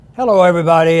Hello,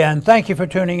 everybody, and thank you for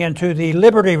tuning into the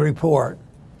Liberty Report.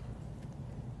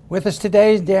 With us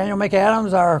today is Daniel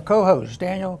McAdams, our co-host.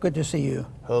 Daniel, good to see you.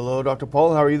 Hello, Dr.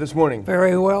 Paul. How are you this morning?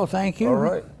 Very well, thank you. All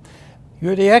right.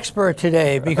 You're the expert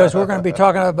today because we're going to be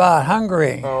talking about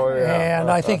Hungary. Oh, yeah. And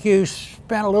I think you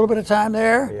spent a little bit of time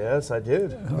there. Yes, I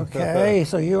did. Okay,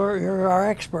 so you're our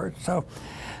expert.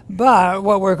 But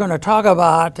what we're going to talk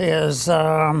about is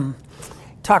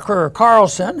Tucker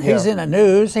Carlson. He's in the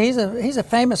news. He's a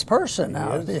famous person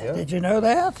now. Did you know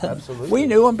that? Absolutely. We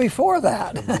knew him before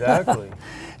that. Exactly.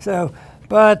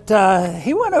 But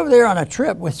he went over there on a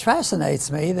trip, which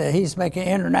fascinates me, that he's making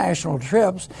international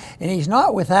trips, and he's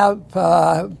not without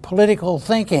political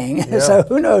thinking. Yeah. So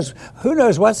who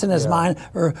knows what's in his mind,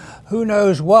 or who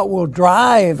knows what will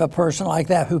drive a person like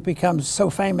that who becomes so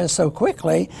famous so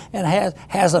quickly and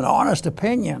has an honest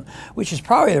opinion, which is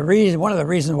probably one of the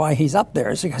reasons why he's up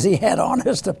there, is because he had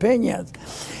honest opinions.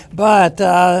 But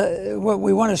what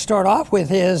we want to start off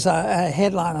with is a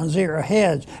headline on Zero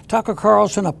Hedge. Tucker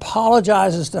Carlson apologizes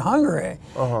to Hungary,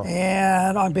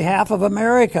 and on behalf of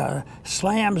America,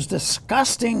 slams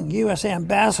disgusting U.S.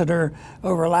 ambassador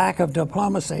over lack of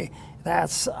diplomacy.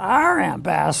 That's our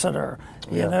ambassador.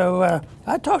 You know,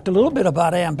 I talked a little bit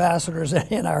about ambassadors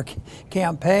in our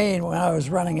campaign when I was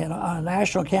running a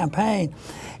national campaign.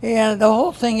 And the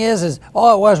whole thing is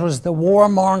all it was the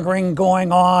warmongering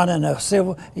going on and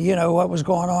what was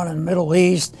going on in the Middle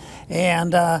East.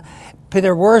 And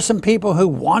there were some people who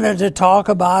wanted to talk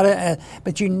about it,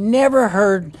 but you never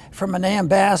heard from an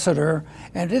ambassador.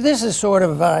 And this is sort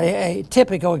of a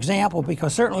typical example,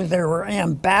 because certainly there were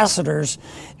ambassadors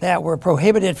that were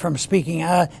prohibited from speaking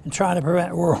out and trying to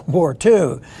prevent World War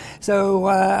II. So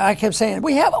I kept saying,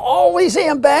 we have all these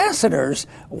ambassadors.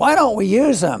 Why don't we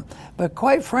use them? But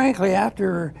quite frankly,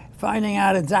 after finding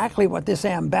out exactly what this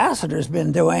ambassador's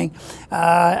been doing,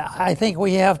 I think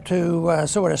we have to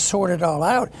sort of sort it all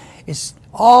out.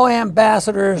 All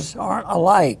ambassadors aren't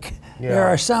alike. Yeah. There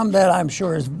are some that I'm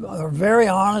sure are very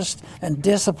honest and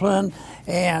disciplined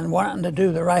and wanting to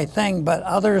do the right thing, but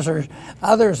others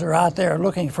are out there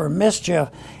looking for mischief.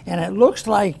 And it looks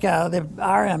like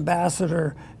our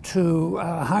ambassador to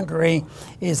Hungary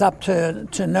is up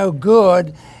to no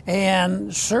good,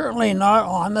 and certainly not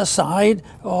on the side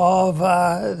of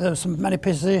many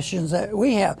positions that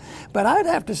we have. But I'd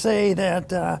have to say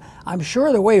that I'm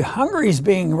sure the way Hungary's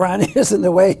being run isn't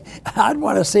the way I'd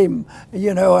want to see,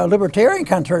 a libertarian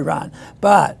country run.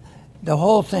 But the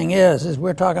whole thing is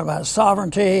we're talking about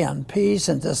sovereignty and peace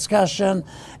and discussion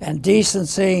and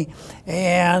decency,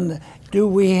 and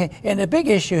the big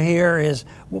issue here is,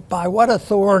 by what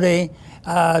authority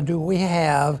do we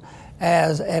have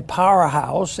as a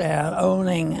powerhouse and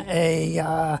owning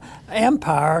a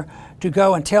empire to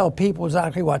go and tell people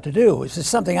exactly what to do? This is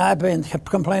something I've been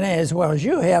complaining as well as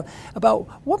you have about.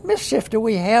 What mischief do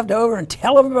we have to over and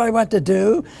tell everybody what to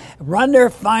do, run their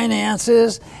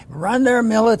finances, run their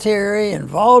military,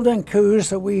 involved in coups?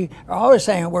 So we are always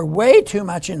saying we're way too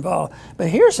much involved. But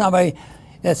here's somebody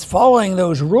that's following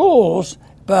those rules,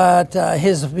 but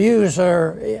his views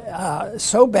are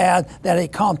so bad that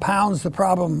it compounds the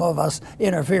problem of us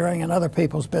interfering in other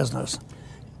people's business.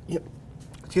 Yep.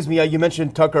 Excuse me, you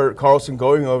mentioned Tucker Carlson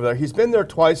going over there. He's been there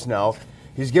twice now.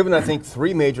 He's given, I think,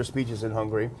 3 major speeches in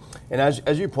Hungary. And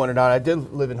as you pointed out, I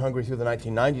did live in Hungary through the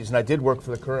 1990s, and I did work for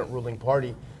the current ruling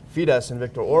party, Fidesz, and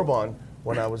Viktor Orban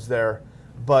when I was there.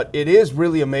 But it is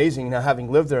really amazing now, having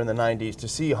lived there in the 90s, to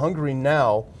see Hungary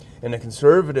now, in a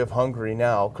conservative Hungary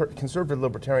now, conservative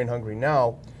libertarian Hungary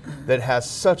now, that has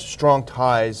such strong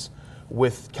ties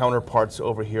with counterparts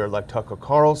over here like Tucker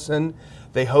Carlson.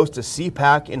 They host a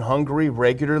CPAC in Hungary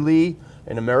regularly,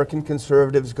 and American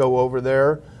conservatives go over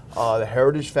there. The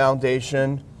Heritage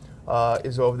Foundation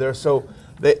is over there. So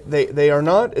they are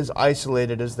not as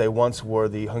isolated as they once were,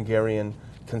 the Hungarian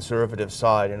conservative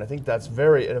side. And I think that's a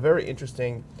very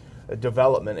interesting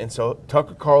development. And so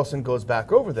Tucker Carlson goes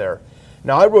back over there.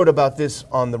 Now, I wrote about this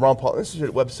on the Ron Paul Institute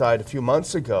website a few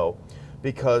months ago,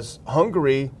 because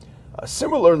Hungary,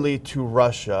 similarly to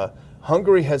Russia,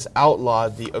 Hungary has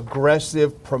outlawed the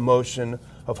aggressive promotion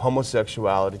of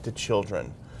homosexuality to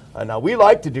children. Now, we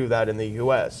like to do that in the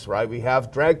U.S., right? We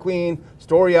have drag queen,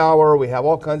 story hour, we have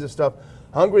all kinds of stuff.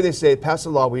 Hungary, they say, pass a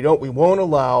law, we won't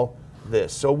allow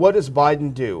this. So what does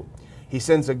Biden do? He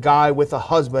sends a guy with a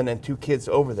husband and 2 kids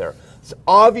over there. It's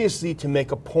obviously to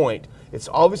make a point. It's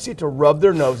obviously to rub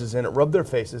their noses in it, rub their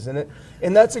faces in it.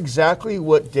 And that's exactly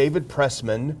what David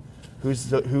Pressman, who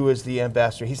is the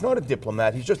ambassador, he's not a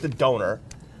diplomat, he's just a donor.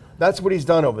 That's what he's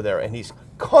done over there. And he's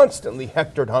constantly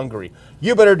hectored Hungary.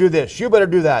 You better do this, you better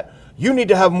do that. You need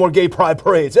to have more gay pride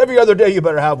parades. Every other day you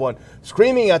better have one.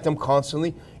 Screaming at them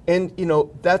constantly. And,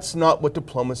 that's not what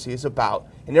diplomacy is about.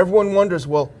 And everyone wonders,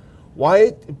 well,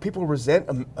 why people resent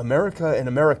America and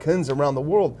Americans around the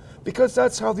world? Because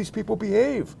that's how these people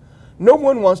behave. No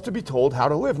one wants to be told how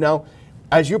to live. Now,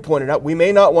 as you pointed out, we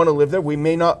may not want to live there. We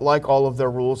may not like all of their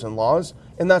rules and laws,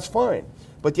 and that's fine.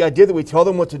 But the idea that we tell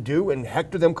them what to do and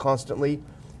hector them constantly,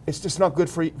 it's just not good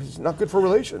for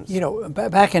relations.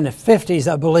 Back in the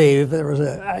 50s, I believe, there was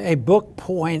a book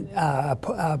put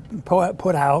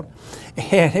out,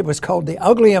 and it was called The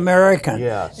Ugly American.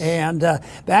 Yes. And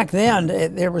back then,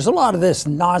 there was a lot of this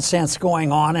nonsense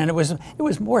going on, and it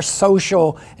was more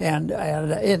social, and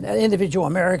individual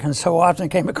Americans so often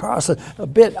came across a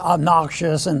bit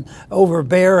obnoxious and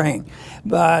overbearing.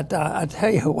 But I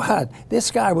tell you what, this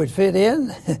guy would fit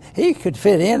in. He could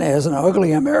fit in as an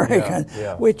ugly American.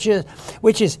 Yeah.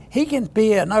 Which is he can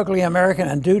be an ugly American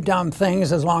and do dumb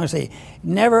things as long as he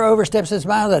never oversteps his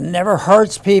bounds and never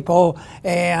hurts people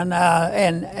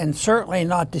and certainly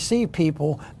not deceive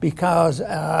people, because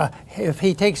if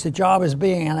he takes the job as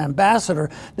being an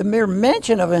ambassador, the mere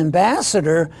mention of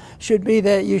ambassador should be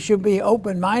that you should be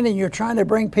open-minded. You're trying to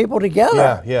bring people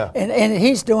together. Yeah. And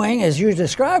he's doing, as you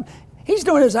described, he's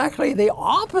doing exactly the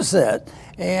opposite,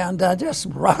 and just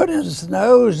rubbing his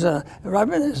nose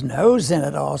in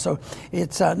it all. So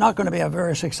it's not going to be a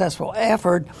very successful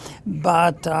effort,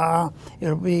 but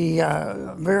it'll be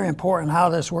very important how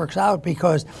this works out,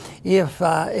 because if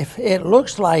it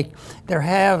looks like they're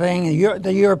having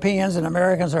the Europeans and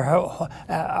Americans are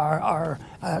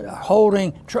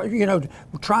holding,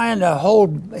 trying to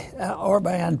hold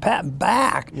Orban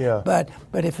back. Yeah. But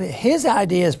if his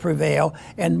ideas prevail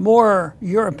and more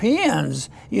Europeans,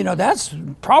 that's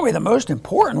probably the most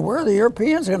important. Where are the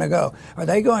Europeans going to go? Are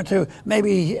they going to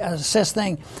maybe assess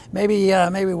things? Maybe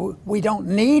we don't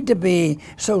need to be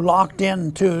so locked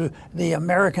into the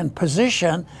American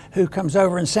position. Who comes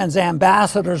over and sends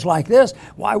ambassadors like this?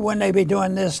 Why wouldn't they be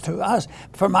doing this to us?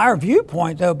 From our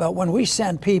viewpoint, though, but when we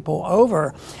send people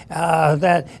over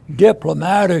that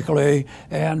diplomatically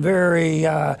and very,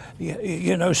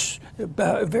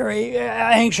 very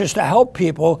anxious to help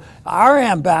people, our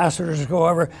ambassadors go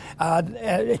over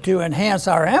to enhance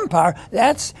our empire.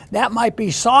 That might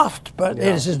be soft, but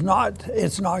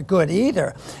it's not good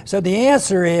either. So the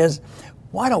answer is,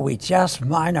 why don't we just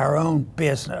mind our own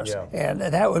business? Yeah. And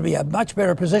that would be a much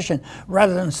better position,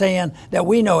 rather than saying that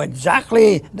we know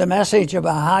exactly the message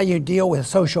about how you deal with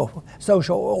social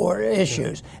or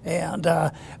issues. And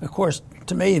of course,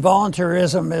 to me,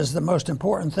 voluntarism is the most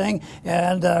important thing,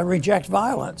 and reject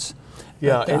violence.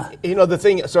 Yeah, and the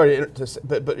thing. Sorry,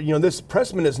 but this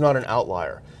Pressman is not an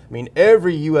outlier. I mean,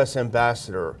 every U.S.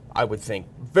 ambassador, I would think,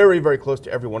 very, very close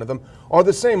to every one of them, are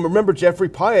the same. Remember Jeffrey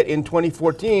Pyatt in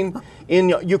 2014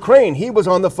 in Ukraine. He was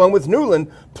on the phone with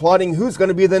Nuland plotting who's going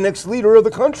to be the next leader of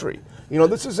the country.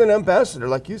 This is an ambassador.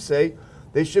 Like you say,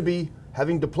 they should be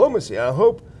having diplomacy. I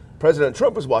hope President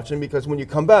Trump is watching, because when you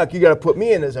come back, you got to put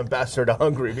me in as ambassador to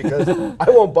Hungary, because I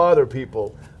won't bother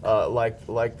people like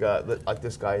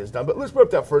this guy has done. But let's put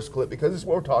up that first clip, because this is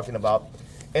what we're talking about.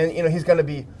 And he's going to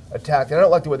be attacked. And I don't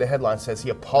like the way the headline says he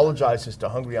apologizes to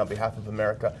Hungary on behalf of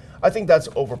America. I think that's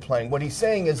overplaying. What he's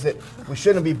saying is that we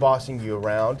shouldn't be bossing you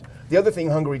around. The other thing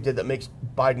Hungary did that makes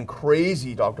Biden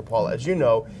crazy, Dr. Paul, as you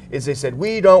know, is they said,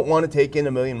 we don't want to take in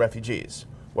 1 million refugees.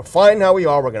 We're fine how we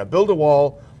are. We're going to build a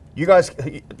wall. You guys,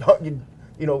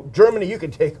 Germany, you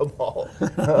can take them all.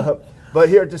 But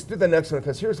here, just do the next one,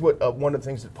 because here's what one of the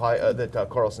things that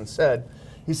Carlson said.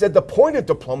 He said, the point of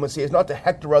diplomacy is not to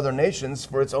hector other nations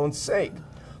for its own sake,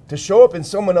 to show up in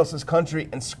someone else's country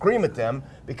and scream at them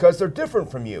because they're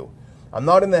different from you. I'm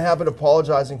not in the habit of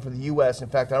apologizing for the U.S. In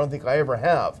fact, I don't think I ever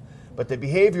have. But the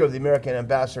behavior of the American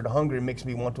ambassador to Hungary makes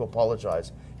me want to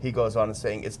apologize. He goes on and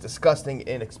saying, it's disgusting and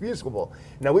inexcusable.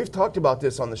 Now, we've talked about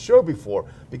this on the show before,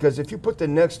 because if you put the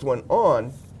next one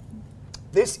on,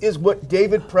 this is what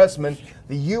David Pressman,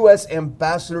 the U.S.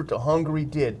 ambassador to Hungary,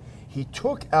 did. He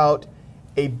took out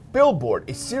a billboard,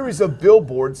 a series of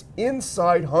billboards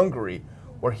inside Hungary,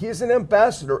 where he is an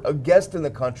ambassador, a guest in the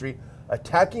country,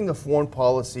 attacking the foreign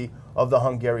policy of the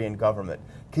Hungarian government.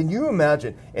 Can you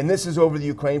imagine? And this is over the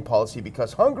Ukraine policy,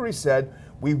 because Hungary said,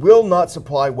 we will not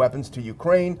supply weapons to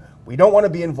Ukraine. We don't want to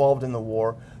be involved in the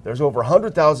war. There's over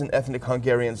 100,000 ethnic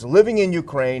Hungarians living in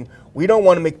Ukraine. We don't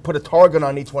want to put a target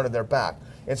on each one of their back.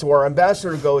 And so our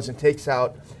ambassador goes and takes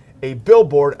out a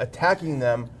billboard attacking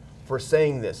them for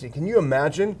saying this. And can you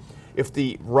imagine if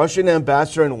the Russian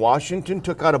ambassador in Washington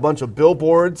took out a bunch of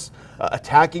billboards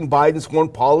attacking Biden's foreign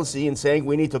policy and saying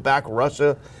we need to back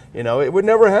Russia. You know, it would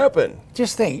never happen.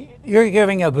 Just think, you're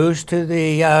giving a boost to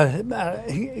the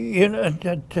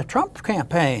to Trump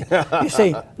campaign. You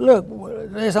see, look,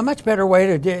 there's a much better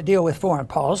way to deal with foreign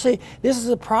policy. This is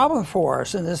a problem for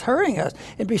us, and it's hurting us.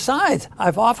 And besides,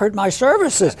 I've offered my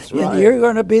services. Right. You're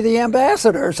going to be the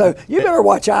ambassador, so you better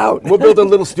watch out. We'll build a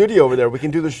little studio over there. We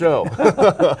can do the show.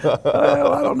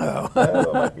 Well, I don't know.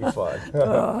 That might be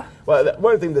fun. Well,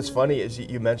 one thing that's funny is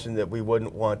you mentioned that we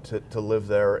wouldn't want to live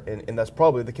there, and that's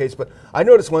probably the case. But I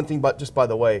noticed one thing, but just by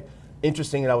the way,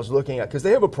 interesting, and I was looking at, because they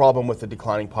have a problem with the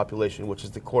declining population, which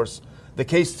is, of course, the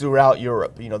case throughout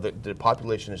Europe. You know, the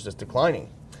population is just declining.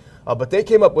 But they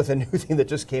came up with a new thing that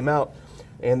just came out,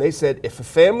 and they said if a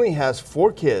family has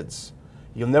 4 kids,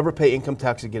 you'll never pay income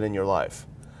tax again in your life.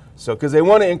 So, because they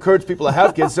want to encourage people to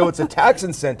have kids, so it's a tax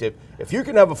incentive. If you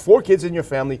can have 4 kids in your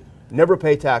family, never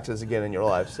pay taxes again in your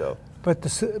life. So. But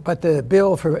the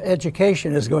bill for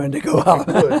education is going to go up.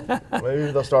 Good.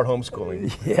 Maybe they'll start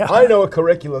homeschooling. Yeah. I know a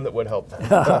curriculum that would help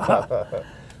them.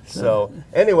 So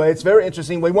anyway, it's very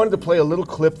interesting. We wanted to play a little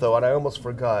clip, though, and I almost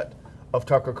forgot, of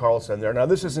Tucker Carlson there. Now,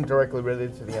 this isn't directly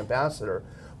related to the ambassador,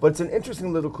 but it's an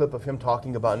interesting little clip of him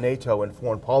talking about NATO and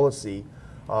foreign policy,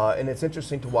 and it's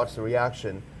interesting to watch the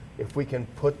reaction. If we can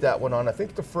put that one on, I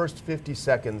think the first 50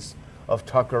 seconds of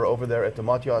Tucker over there at the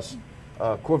Matthias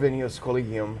Corvinus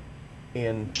Collegium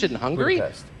in Hungary,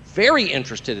 Budapest. Very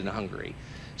interested in Hungary.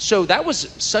 So that was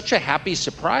such a happy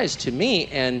surprise to me,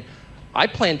 and I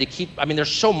plan to keep, I mean, there's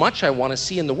so much I want to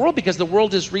see in the world because the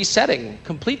world is resetting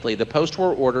completely. The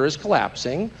post-war order is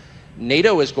collapsing.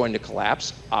 NATO is going to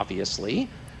collapse, obviously.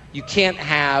 You can't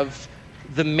have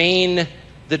the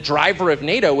driver of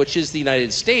NATO, which is the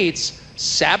United States,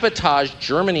 sabotage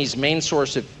Germany's main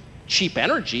source of cheap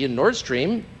energy in Nord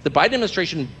Stream. The Biden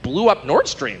administration blew up Nord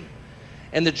Stream.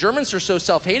 And the Germans are so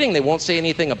self-hating, they won't say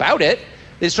anything about it.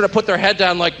 They sort of put their head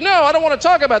down like, no, I don't want to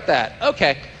talk about that.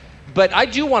 Okay, but I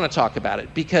do want to talk about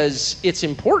it because it's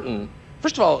important.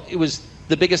 First of all, it was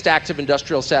the biggest act of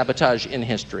industrial sabotage in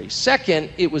history. Second,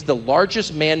 it was the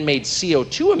largest man-made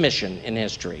CO2 emission in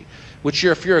history, which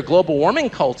if you're a global warming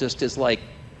cultist is like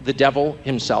the devil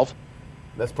himself.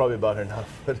 That's probably about enough.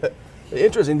 But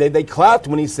interesting, they clapped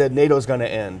when he said NATO's going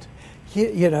to end.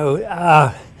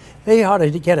 They ought to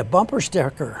get a bumper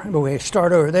sticker. We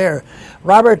start over there.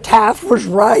 Robert Taft was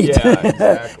right. Yeah,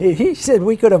 exactly. He said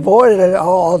we could avoid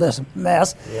all this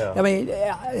mess. Yeah. I mean,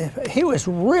 he was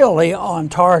really on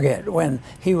target when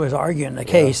he was arguing the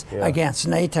case against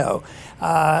NATO.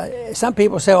 Some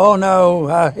people say, oh,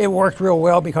 no, it worked real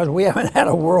well because we haven't had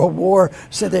a world war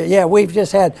since. We've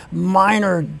just had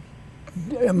minor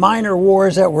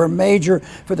wars that were major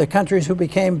for the countries who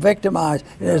became victimized.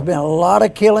 There's been a lot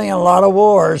of killing and a lot of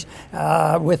wars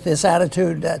with this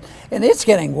attitude, and it's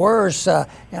getting worse. And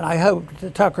I hope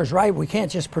Tucker's right. We can't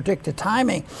just predict the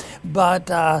timing, but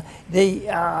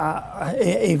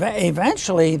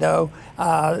eventually, though,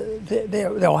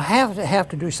 they'll have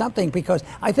to do something because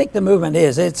I think the movement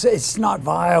it's not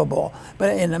viable.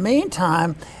 But in the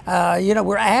meantime,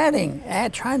 we're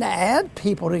trying to add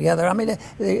people together. I mean,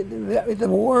 the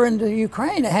war in the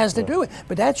Ukraine, it has to do it,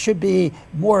 but that should be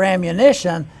more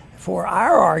ammunition for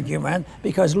our argument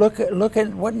because look at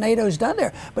what NATO's done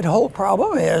there. But the whole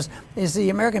problem is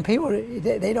the American people,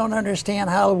 they don't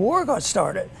understand how the war got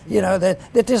started. You know,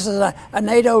 that this is a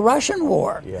NATO-Russian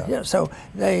war. Yeah. So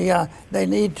they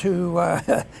need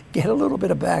to get a little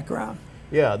bit of background.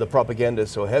 Yeah, the propaganda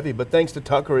is so heavy, but thanks to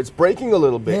Tucker, it's breaking a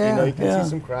little bit. Yeah, you can see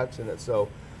some cracks in it. So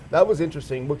that was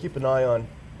interesting. We'll keep an eye on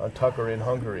Tucker in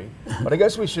Hungary. But I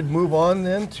guess we should move on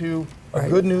then to a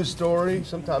good news story.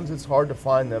 Sometimes it's hard to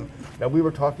find them. Now, we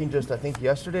were talking just, I think,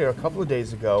 yesterday or a couple of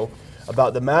days ago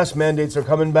about the mask mandates are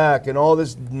coming back and all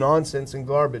this nonsense and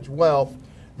garbage. Well,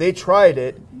 they tried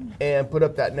it and put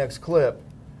up that next clip.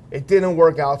 It didn't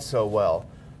work out so well.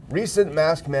 Recent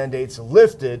mask mandates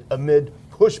lifted amid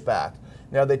pushback.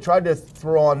 Now, they tried to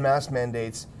throw on mask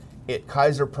mandates at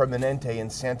Kaiser Permanente in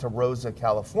Santa Rosa,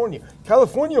 California.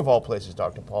 California, of all places,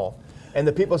 Dr. Paul. And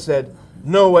the people said,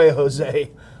 no way,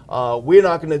 Jose. We're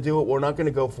not going to do it. We're not going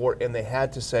to go for it. And they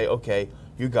had to say, okay,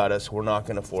 you got us. We're not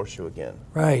going to force you again.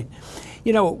 Right.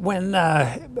 You know, when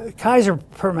Kaiser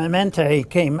Permanente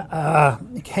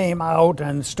came out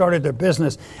and started their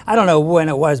business, I don't know when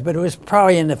it was, but it was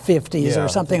probably in the 50s or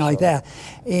something like that.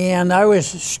 And I was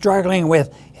struggling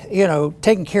with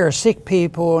taking care of sick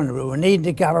people, and we need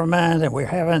the government, and we're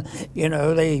having,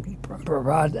 they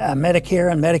provide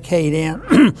Medicare and Medicaid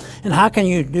in. And how can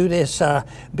you do this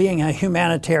being a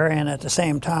humanitarian at the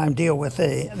same time deal with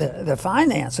the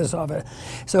finances of it?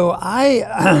 So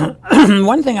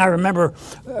one thing I remember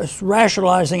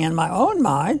rationalizing in my own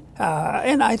mind,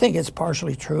 and I think it's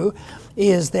partially true,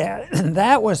 is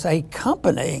that was a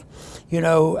company.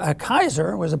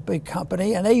 Kaiser was a big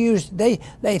company, and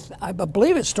I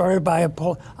believe it started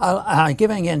by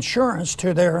giving insurance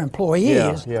to their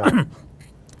employees. Yeah.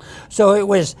 So it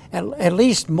was at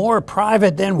least more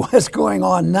private than what's going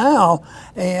on now,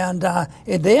 and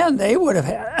then they would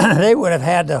have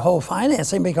had the whole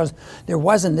financing because there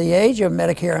wasn't the age of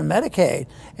Medicare and Medicaid,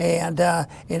 and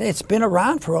it's been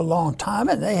around for a long time,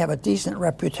 and they have a decent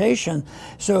reputation.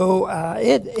 So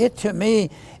it to me,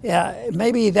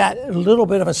 maybe that little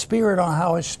bit of a spirit on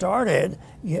how it started,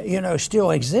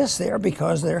 still exists there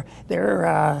because they're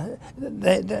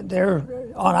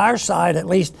on our side, at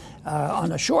least on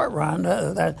the short run.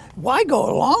 That why go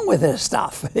along with this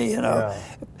stuff, Yeah.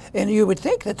 And you would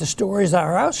think that the stories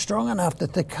are out strong enough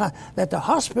that the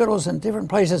hospitals and different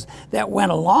places that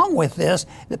went along with this,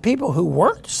 the people who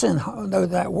work in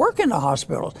the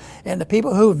hospitals and the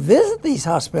people who visit these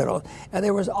hospitals, and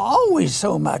there was always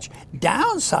so much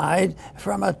downside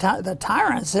from the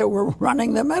tyrants that were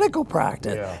running the medical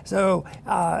practice. Yeah. So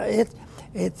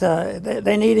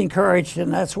they need encouraged,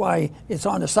 and that's why it's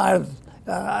on the side of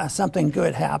something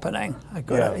good happening, a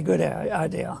good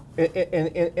idea.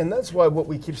 And that's why what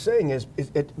we keep saying is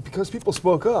because people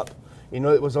spoke up.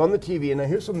 It was on the TV, and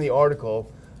here's from the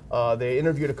article. They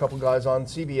interviewed a couple guys on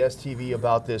CBS TV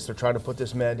about this. They're trying to put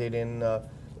this mandate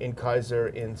in Kaiser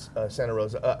in Santa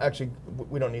Rosa. Actually,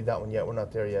 we don't need that one yet. We're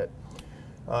not there yet.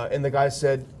 And the guy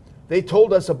said, they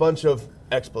told us a bunch of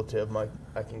expletive.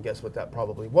 I can guess what that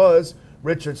probably was.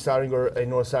 Richard Stoudinger, a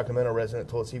North Sacramento resident,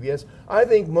 told CBS, I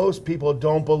think most people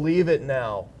don't believe it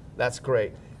now. That's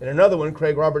great. And another one,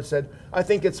 Craig Roberts said, I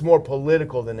think it's more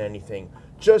political than anything.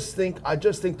 I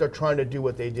just think they're trying to do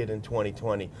what they did in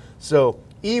 2020. So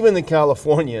even the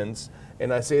Californians,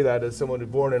 and I say that as someone who's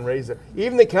born and raised there,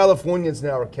 even the Californians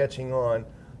now are catching on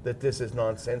that this is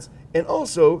nonsense. And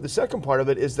also, the second part of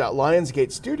it is that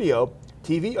Lionsgate studio,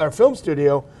 film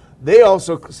studio, they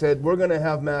also said, we're going to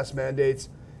have mask mandates.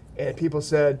 And people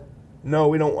said, no,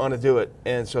 we don't want to do it.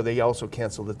 And so they also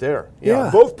canceled it there. Yeah.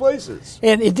 Both places.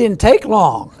 And it didn't take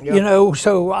long, Yep.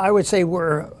 So I would say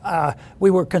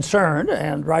we were concerned,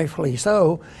 and rightfully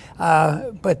so,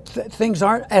 but things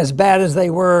aren't as bad as they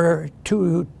were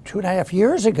two and a half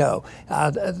years ago.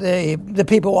 The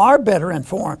people are better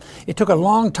informed. It took a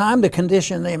long time to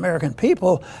condition the American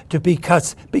people to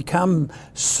become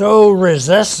so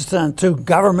resistant to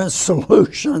government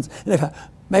solutions.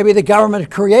 Maybe the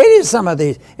government created some of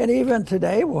these. And even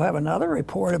today, we'll have another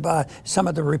report about some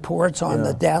of the reports on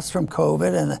the deaths from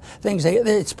COVID and the things.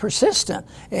 It's persistent.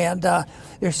 And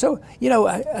there's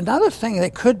another thing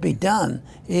that could be done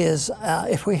is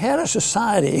if we had a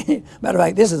society, matter of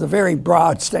fact, this is a very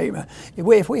broad statement.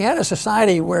 If we had a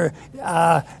society where,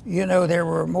 there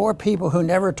were more people who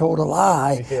never told a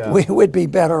lie, we would be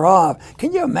better off.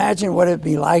 Can you imagine what it'd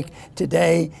be like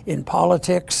today in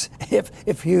politics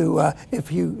if you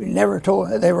never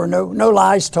told, there were no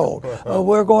lies told?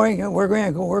 We're going to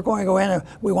go in and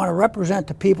we want to represent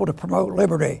the people to promote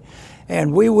liberty,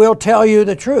 and we will tell you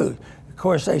the truth. Of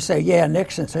course, they say, yeah,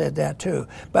 Nixon said that too.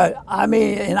 But I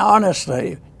mean, and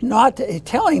honestly, not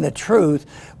telling the truth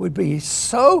would be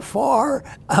so far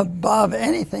above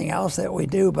anything else that we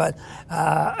do. But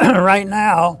right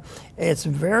now, it's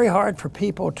very hard for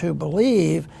people to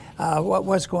believe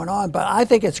what's going on. But I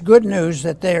think it's good news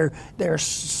that they're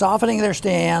softening their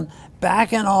stand,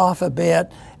 backing off a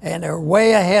bit, and they're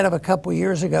way ahead of a couple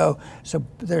years ago. So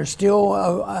there's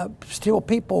still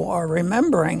people are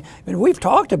remembering. I mean, we've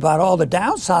talked about all the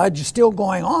downsides still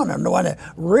going on, and the one that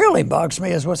really bugs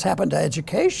me is what's happened to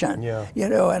education. Yeah.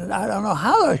 And I don't know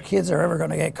how those kids are ever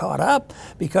going to get caught up,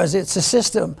 because it's a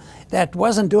system that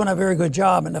wasn't doing a very good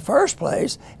job in the first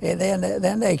place, and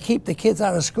then they keep the kids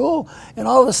out of school, and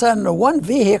all of a sudden the one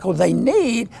vehicle they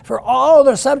need for all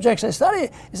the subjects they study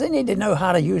is they need to know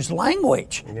how to use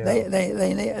language. Yeah.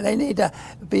 They need to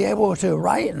be able to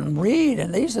write and read,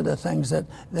 and these are the things that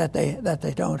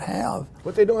they don't have.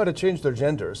 But they know how to change their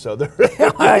gender, so they're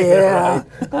Yeah.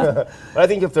 But I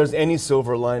think if there's any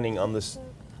silver lining on this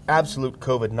absolute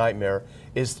COVID nightmare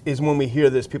is when we hear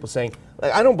this, people saying,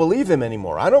 like, I don't believe them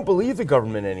anymore. I don't believe the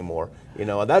government anymore.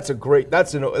 That's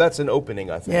an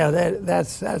opening, I think. Yeah,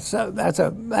 that's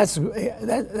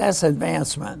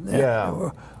advancement.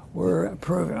 Yeah. We're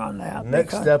improving on that.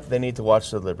 Next step, they need to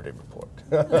watch the Liberty Report.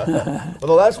 Well, the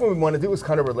last one we want to do is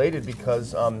kind of related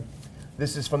because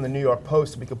this is from the New York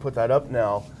Post. We could put that up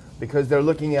now because they're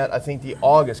looking at, I think, the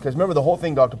August. Because remember the whole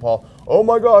thing, Dr. Paul, oh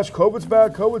my gosh, COVID's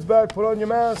back, put on your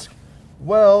mask.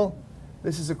 Well,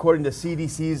 this is according to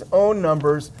CDC's own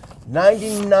numbers.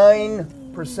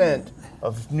 99%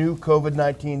 of new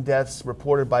COVID-19 deaths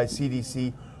reported by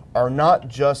CDC are not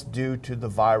just due to the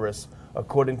virus,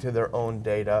 according to their own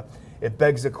data. It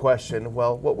begs the question,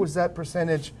 well, what was that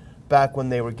percentage back when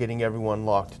they were getting everyone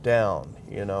locked down,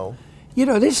 you know? You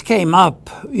know, this came up,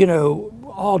 you know,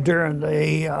 all during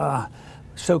the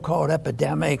so-called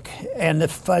epidemic and the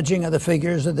fudging of the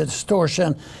figures and the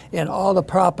distortion and all the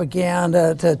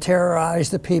propaganda to terrorize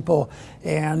the people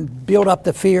and build up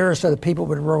the fear so that people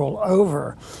would roll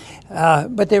over.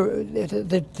 But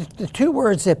the two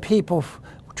words that people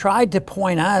tried to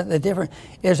point out,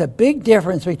 there's a big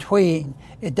difference between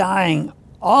dying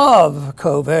of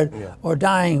COVID or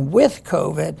dying with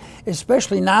COVID,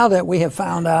 especially now that we have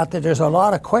found out that there's a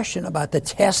lot of question about the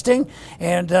testing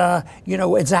and, you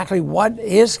know, exactly what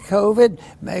is COVID.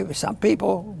 Maybe some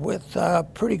people with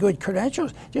pretty good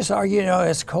credentials just argue, you know,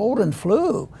 it's cold and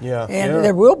flu.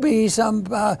 There will be some,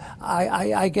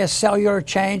 I guess, cellular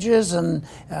changes, and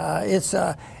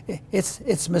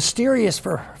it's mysterious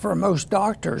for most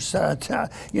doctors.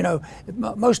 You know,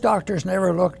 most doctors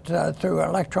never looked through an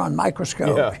electron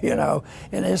microscope, you know,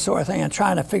 and this sort of thing, and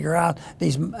trying to figure out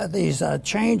these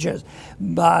changes.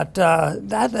 But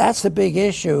that's the big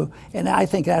issue, and I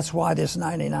think that's why this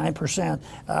 99%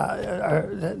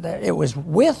 it was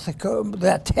with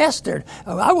that tested.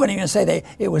 I wouldn't even say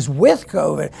it was with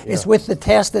COVID. It's with the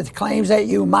test that claims that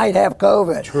you might have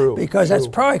COVID. True. Because that's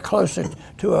probably closer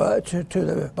to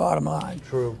the bottom line.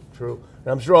 True. And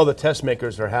I'm sure all the test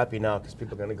makers are happy now because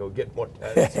people are going to go get more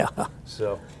tests.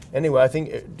 So anyway, I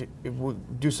think we'll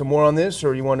do some more on this,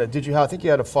 or you want to? I think you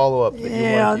had a follow up.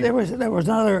 There was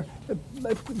another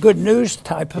good news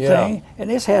type of thing,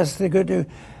 and this has the good news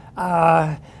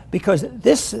because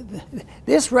this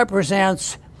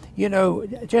represents. You know,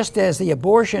 just as the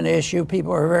abortion issue,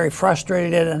 people are very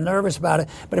frustrated and nervous about it,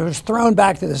 but it was thrown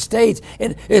back to the states.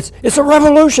 And it's a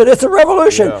revolution. It's a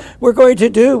revolution. Yeah. We're going to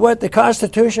do what the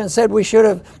Constitution said we should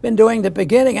have been doing at the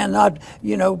beginning, and not,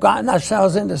 you know, gotten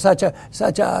ourselves into such a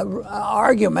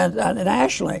argument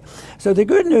nationally. So the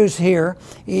good news here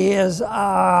is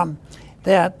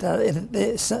that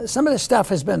some of the stuff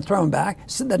has been thrown back.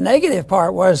 So the negative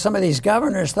part was some of these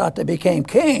governors thought they became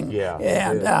king.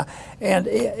 And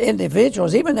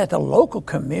individuals, even at the local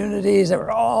communities, they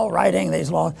were all writing these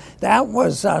laws. That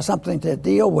was something to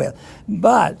deal with.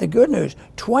 But the good news,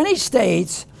 20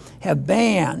 states have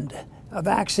banned a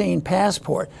vaccine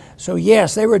passport. So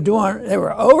yes, they were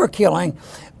overkilling,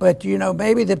 but you know,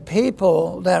 maybe the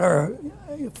people that are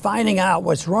finding out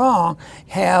what's wrong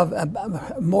have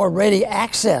more ready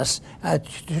access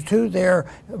to their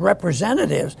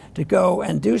representatives to go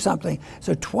and do something.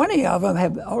 So 20 of them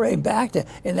have already backed it,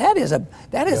 and that is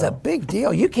a big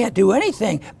deal. You can't do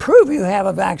anything. Prove you have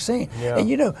a vaccine. And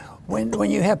you know, when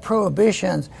you have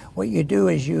prohibitions, what you do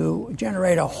is you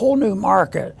generate a whole new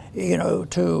market, you know,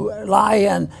 to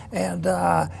lie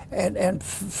and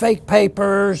fake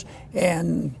papers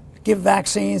and give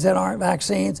vaccines that aren't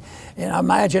vaccines. And I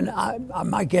imagine,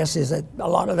 my guess is that a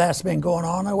lot of that's been going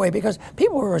on that way because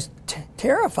people were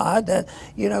terrified that,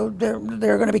 you know, they're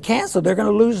going to be canceled. They're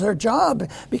going to lose their job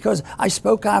because I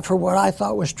spoke out for what I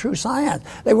thought was true science.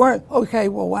 They weren't, okay,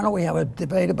 well, why don't we have a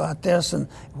debate about this and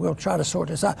we'll try to sort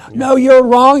this out. No, you're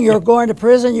wrong. You're going to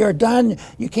prison. You're done.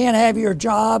 You can't have your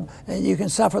job, and you can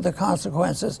suffer the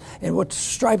consequences. It would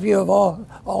stripe you of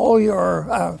all your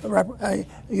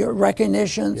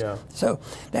recognitions. So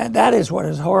that is what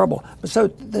is horrible. So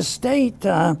the state,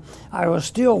 I will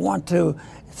still want to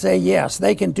say, yes,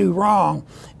 they can do wrong,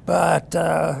 but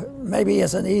maybe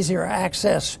as an easier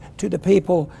access to the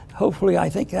people. Hopefully, I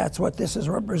think that's what this is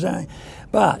representing.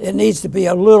 But it needs to be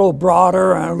a little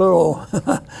broader and a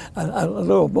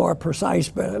little more precise.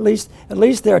 But at least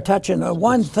they're touching the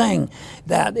one thing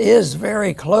that is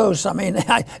very close. I mean,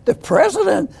 the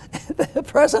president,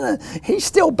 he's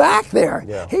still back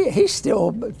there. He's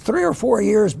still 3 or 4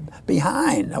 years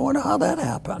behind. I wonder how that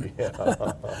happened.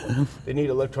 They need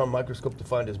an electron microscope to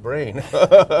find his brain.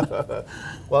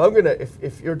 Well, I'm gonna,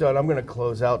 if you're done, I'm gonna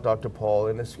close out, Dr. Paul,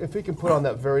 and if we can put on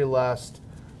that very last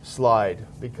slide,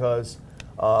 because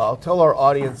I'll tell our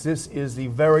audience this is the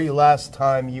very last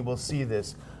time you will see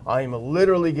this. I am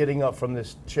literally getting up from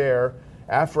this chair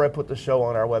after I put the show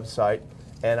on our website,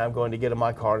 and I'm going to get in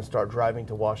my car and start driving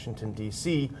to Washington,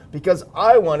 D.C., because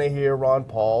I want to hear Ron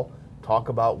Paul talk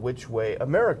about which way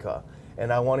America.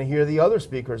 and I want to hear the other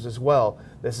speakers as well.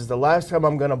 This is the last time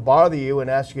I'm going to bother you and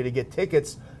ask you to get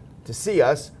tickets to see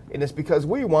us, and it's because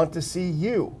we want to see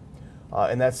you.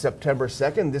 And that's September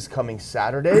 2nd, this coming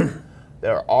Saturday.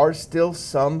 There are still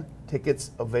some tickets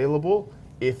available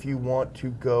if you want to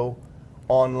go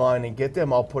online and get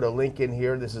them. I'll put a link in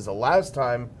here. This is the last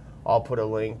time I'll put a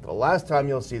link, the last time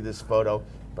you'll see this photo,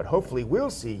 but hopefully we'll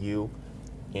see you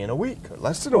in a week, or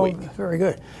less than a week. Very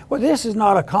good. Well, this is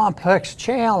not a complex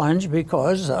challenge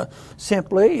because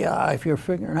simply, if you're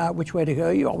figuring out which way to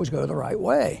go, you always go the right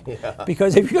way. Yeah.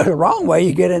 Because if you go the wrong way,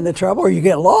 you get into trouble or you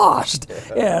get lost.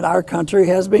 Yeah. And our country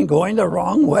has been going the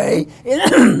wrong way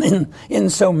in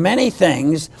so many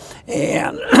things.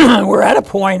 And we're at a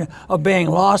point of being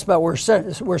lost, but we're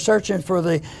searching for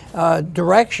the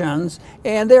directions,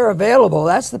 and they're available.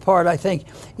 That's the part I think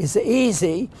is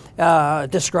easy.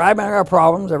 Describing our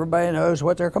problems. Everybody knows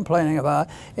what they're complaining about,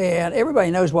 and everybody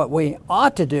knows what we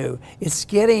ought to do. It's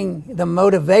getting the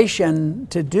motivation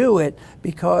to do it,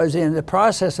 because in the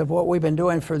process of what we've been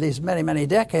doing for these many, many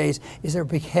decades, is there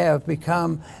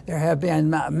have been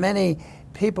many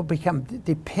people become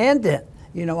dependent,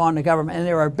 on the government, and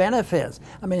there are benefits.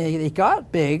 I mean, it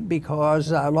got big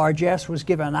because largesse was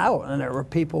given out, and there were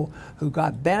people who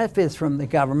got benefits from the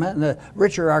government, and the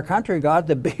richer our country got,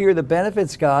 the bigger the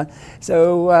benefits got.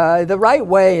 So the right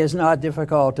way is not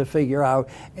difficult to figure out,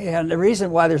 and the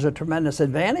reason why there's a tremendous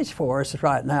advantage for us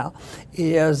right now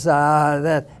is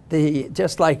that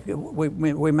just like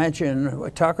we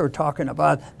mentioned Tucker talking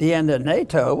about the end of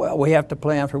NATO, well, we have to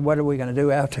plan for what are we going to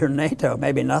do after NATO?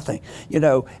 Maybe nothing.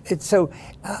 It's so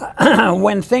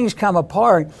when things come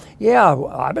apart,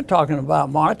 I've been talking about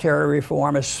monetary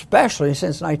reform, especially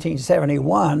since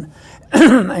 1971,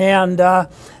 and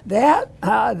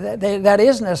that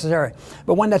is necessary.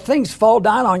 But when the things fall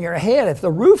down on your head, if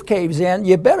the roof caves in,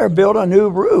 you better build a new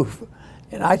roof.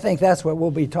 And I think that's what we'll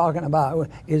be talking about,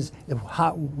 is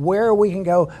where we can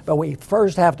go. But we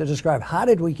first have to describe how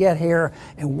did we get here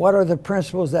and what are the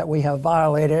principles that we have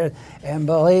violated. And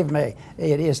believe me,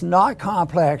 it is not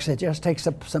complex. It just takes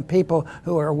some people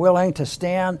who are willing to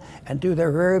stand and do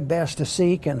their very best to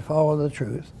seek and follow the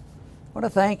truth. I want to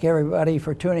thank everybody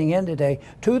for tuning in today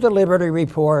to the Liberty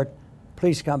Report.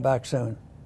 Please come back soon.